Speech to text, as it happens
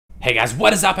Hey guys,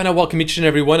 what is up, and I welcome each and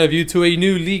every one of you to a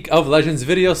new League of Legends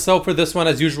video. So for this one,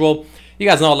 as usual, you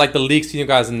guys know I like the leaks. You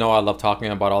guys know I love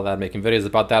talking about all that, making videos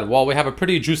about that. Well, we have a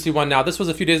pretty juicy one now. This was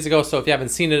a few days ago, so if you haven't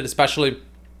seen it, especially,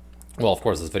 well, of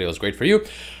course, this video is great for you.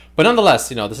 But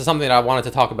nonetheless, you know, this is something that I wanted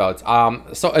to talk about.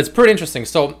 So it's pretty interesting.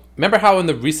 So remember how in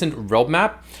the recent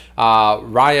roadmap,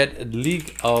 Riot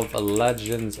League of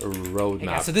Legends roadmap.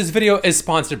 Yeah, so this video is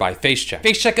sponsored by FaceCheck.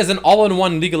 FaceCheck is an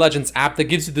all-in-one League of Legends app that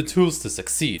gives you the tools to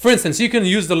succeed. For instance, you can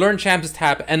use the Learn Champions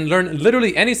tab and learn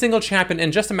literally any single champion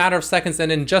in just a matter of seconds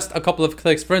and in just a couple of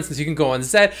clicks. For instance, you can go on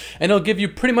Zed and it'll give you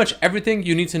pretty much everything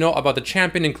you need to know about the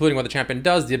champion, including what the champion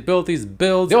does, the abilities,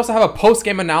 builds. They also have a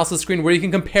post-game analysis screen where you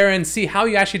can compare and see how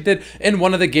you actually did in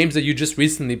one of the games that you just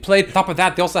recently played. On top of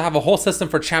that, they also have a whole system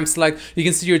for champ select. You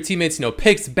can see your teammates, you know,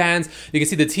 picks, bans. You can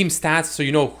see the team stats, so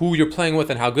you know who you're playing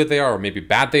with and how good they are, or maybe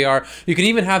bad they are. You can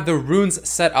even have the runes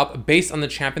set up based on the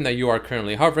champion that you are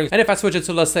currently hovering. And if I switch it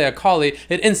to, let's say, Akali,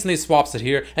 it instantly swaps it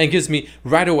here and gives me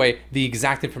right away the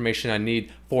exact information I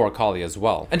need for Akali as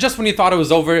well. And just when you thought it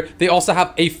was over, they also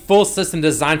have a full system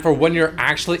designed for when you're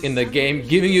actually in the game,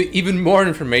 giving you even more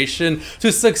information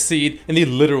to succeed in the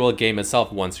literal game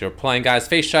itself once you're playing. Guys,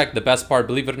 FaceCheck, the best part,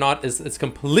 believe it or not, is it's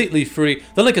completely free.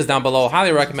 The link is down below.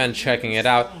 Highly recommend checking it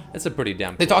out. It's a pretty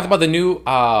damn cool. They talked about the new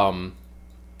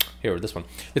this one.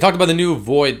 They talked about the new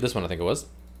Void, this one I think it was.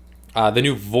 The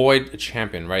new Void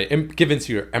champion, right? Given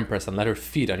to your Empress and let her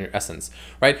feed on your essence,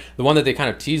 right? The one that they kind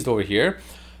of teased over here.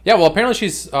 Yeah, well, apparently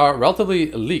she's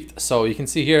relatively leaked. So you can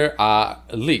see here,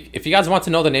 leak. If you guys want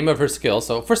to know the name of her skill,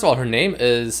 so first of all, her name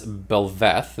is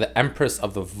Bel'Veth, the Empress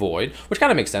of the Void, which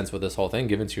kind of makes sense with this whole thing,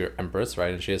 given to your Empress,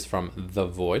 right? And she is from the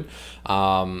Void.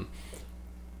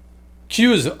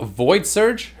 Q is Void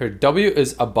Surge. Her W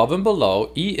is Above and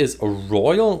Below. E is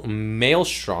Royal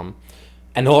Maelstrom.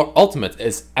 And her ultimate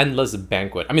is Endless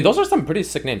Banquet. I mean, those are some pretty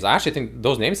sick names. I actually think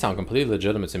those names sound completely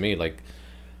legitimate to me. Like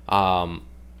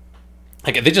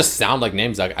they just sound like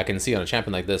names I can see on a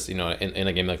champion like this, you know, in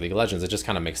a game like League of Legends. It just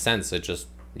kind of makes sense. It just,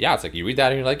 yeah, it's like you read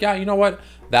that and you're like, yeah, you know what?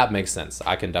 That makes sense.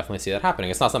 I can definitely see that happening.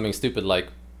 It's not something stupid like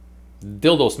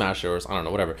Dildo Smasher or I don't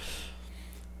know, whatever.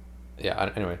 Yeah,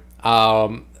 anyway.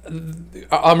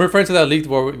 I'm referring to that leak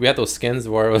where we had those skins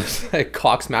where it was like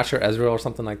Cock Smasher Ezreal or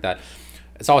something like that.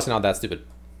 It's obviously not that stupid.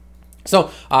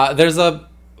 So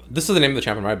this is the name of the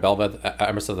champion, right? Bel'Veth,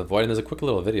 Empress of the Void. And there's a quick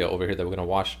little video over here that we're going to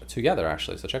watch together,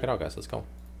 actually. So check it out, guys. Let's go.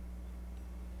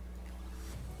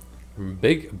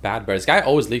 Big Bad Bear. This guy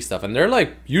always leaks stuff, and they're,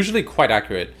 like, usually quite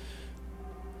accurate.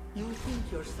 You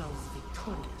think yourselves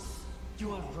victorious.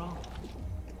 You are wrong.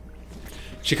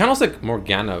 She kind of looks like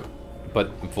Morgana,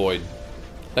 but Void.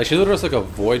 Like, she literally looks like a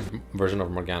Void version of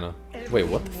Morgana. Wait,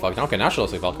 what the fuck? Okay, now she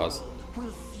looks like Vel'Koz.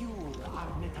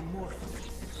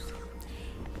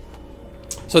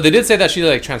 So they did say that she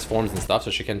like transforms and stuff, so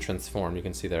she can transform. You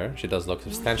can see there, she does look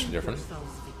substantially different.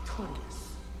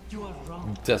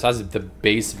 This has the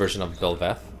base version of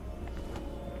Bel'Veth,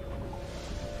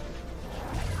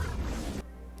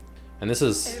 and this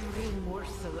is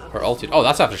her ulti. Oh,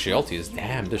 that's after she ultis.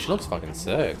 Damn, dude, she looks fucking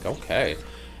sick. Okay,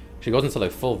 she goes into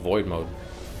like full Void mode.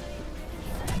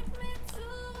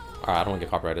 All right, I don't want to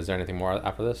get copyrighted. Is there anything more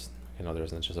after this? You know, there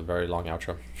isn't. It's just a very long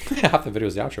outro. Half the video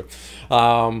is the outro.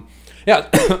 Yeah.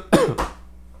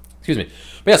 Excuse me.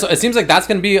 But yeah, so it seems like that's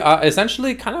going to be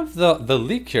essentially kind of the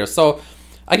leak here. So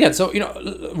again, so, you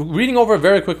know, reading over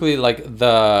very quickly, like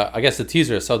I guess the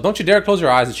teaser. So don't you dare close your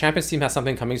eyes. The Champions team has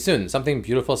something coming soon. Something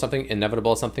beautiful, something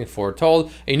inevitable, something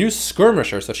foretold. A new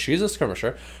skirmisher. So she's a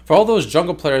skirmisher. For all those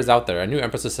jungle players out there, a new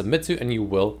Empress to submit to, and you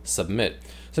will submit.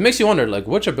 So it makes you wonder, like,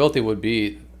 which ability would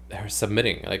be her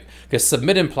submitting? Like, because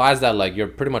submit implies that, like, you're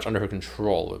pretty much under her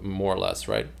control, more or less,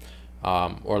 right?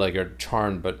 Or like you're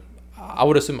charmed, but I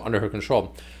would assume under her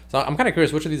control. So I'm kind of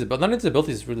curious which of these, but none of these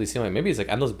abilities really seem like, maybe it's like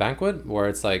Endless Banquet, where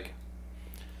it's like,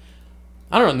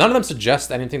 I don't know, none of them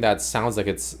suggest anything that sounds like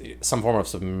it's some form of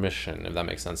submission, if that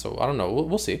makes sense. So I don't know,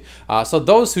 we'll see. So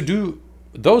those who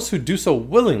do so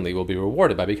willingly will be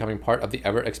rewarded by becoming part of the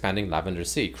ever-expanding Lavender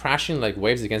Sea, crashing like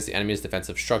waves against the enemy's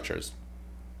defensive structures.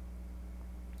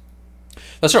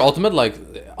 That's her ultimate, like,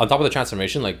 on top of the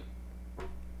transformation, like,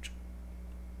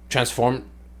 transform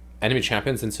enemy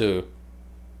champions into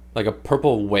like a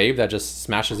purple wave that just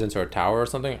smashes into a tower or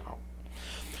something.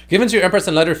 Given to your Empress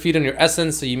and let her feed on your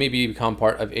essence, so you maybe become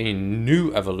part of a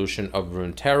new evolution of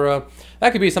Runeterra.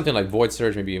 That could be something like Void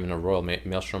Surge, maybe even a Royal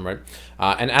Maelstrom, right?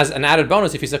 And as an added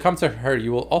bonus, if you succumb to her,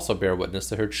 you will also bear witness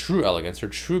to her true elegance, her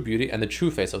true beauty, and the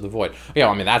true face of the Void. Yeah,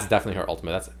 I mean, that's definitely her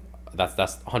ultimate.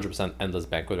 That's 100% Endless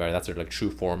Banquet, right? That's her like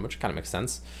true form, which kind of makes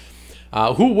sense.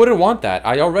 Who wouldn't want that?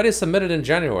 I already submitted in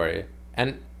January,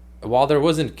 and while there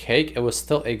wasn't cake, it was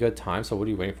still a good time. So what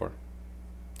are you waiting for?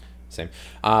 Same.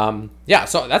 Yeah,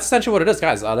 so that's essentially what it is,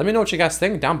 guys. Let me know what you guys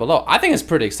think down below. I think it's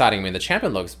pretty exciting. I mean, the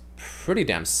champion looks pretty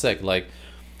damn sick. Like,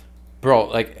 bro,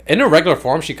 like in her regular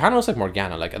form, she kind of looks like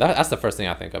Morgana. Like that's the first thing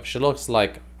I think of. She looks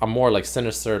like a more like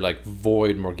sinister, like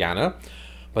void Morgana.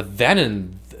 But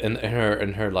then in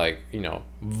her like, you know,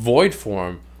 void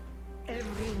form,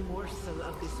 Every morsel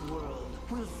of this world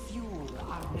will fuel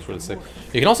our it's really sick.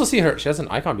 You can also see her. She has an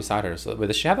icon beside her. So wait,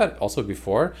 does she have that also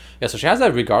before? Yeah, so she has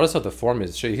that regardless of the form.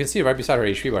 Is you can see right beside her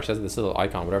HP bar. She has this little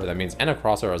icon, whatever that means, and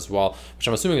across her as well, which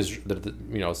I'm assuming is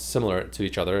you know, similar to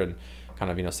each other and kind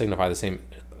of, you know, signify the same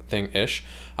thing-ish.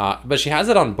 But she has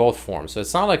it on both forms, so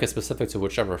it's not like it's specific to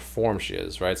whichever form she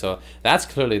is, right? So that's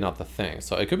clearly not the thing.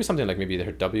 So it could be something like maybe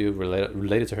her W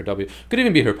related to her W. Could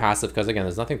even be her passive, because again,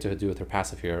 there's nothing to do with her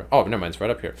passive here. Oh, never mind, it's right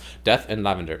up here. Death in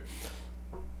Lavender.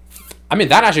 I mean,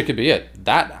 that actually could be it.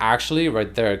 That actually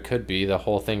right there could be the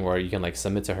whole thing where you can like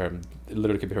submit to her. It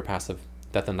literally could be her passive,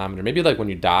 Death in Lavender. Maybe like when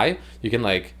you die, you can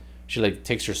like, she like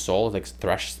takes your soul like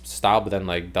Thresh style, but then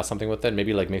like does something with it.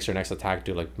 Maybe like makes her next attack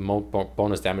do like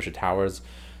bonus damage to towers,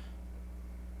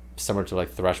 similar to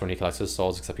like Thresh when he collects his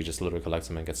souls, except he just literally collects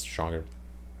them and gets stronger.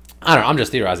 I don't know, I'm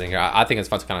just theorizing here. I think it's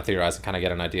fun to kind of theorize and kind of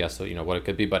get an idea, so you know what it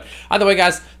could be. But either way,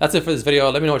 guys, that's it for this video.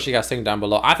 Let me know what you guys think down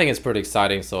below. I think it's pretty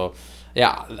exciting. So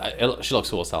yeah, she looks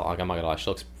cool as hell. Like, I'm not gonna lie, she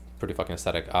looks pretty fucking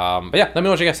aesthetic. But yeah, let me know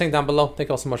what you guys think down below. Thank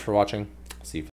you all so much for watching. See you.